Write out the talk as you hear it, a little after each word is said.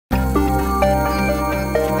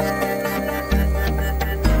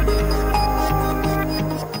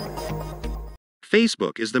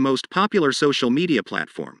Facebook is the most popular social media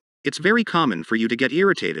platform. It's very common for you to get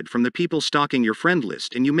irritated from the people stalking your friend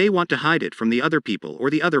list, and you may want to hide it from the other people or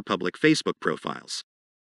the other public Facebook profiles.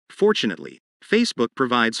 Fortunately, Facebook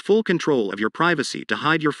provides full control of your privacy to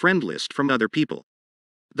hide your friend list from other people.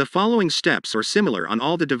 The following steps are similar on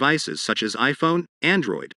all the devices such as iPhone,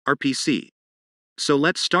 Android, or PC. So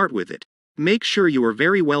let's start with it. Make sure you are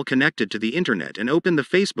very well connected to the internet and open the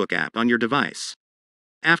Facebook app on your device.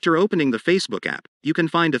 After opening the Facebook app, you can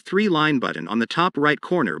find a 3-line button on the top right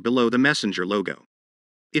corner below the Messenger logo.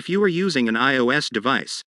 If you are using an iOS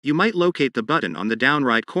device, you might locate the button on the down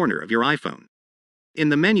right corner of your iPhone. In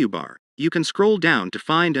the menu bar, you can scroll down to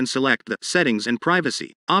find and select the Settings and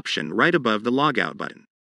Privacy option right above the Logout button.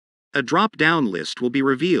 A drop-down list will be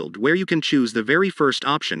revealed where you can choose the very first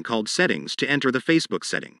option called Settings to enter the Facebook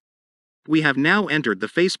setting. We have now entered the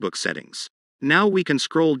Facebook settings. Now we can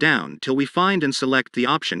scroll down till we find and select the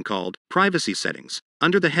option called Privacy Settings.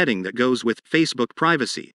 Under the heading that goes with Facebook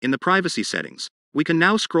Privacy, in the Privacy Settings, we can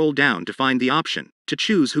now scroll down to find the option to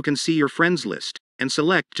choose who can see your friends list, and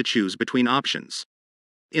select to choose between options.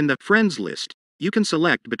 In the Friends list, you can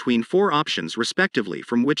select between 4 options respectively,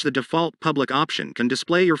 from which the default public option can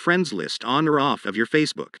display your friends list on or off of your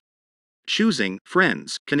Facebook. Choosing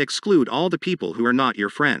Friends can exclude all the people who are not your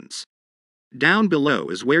friends. Down below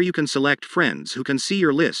is where you can select friends who can see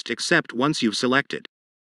your list except once you've selected.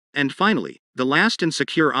 And finally, the last and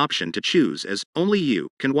secure option to choose is only you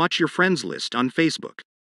can watch your friends list on Facebook.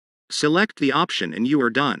 Select the option and you are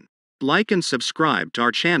done. Like and subscribe to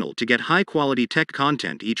our channel to get high-quality tech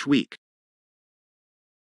content each week.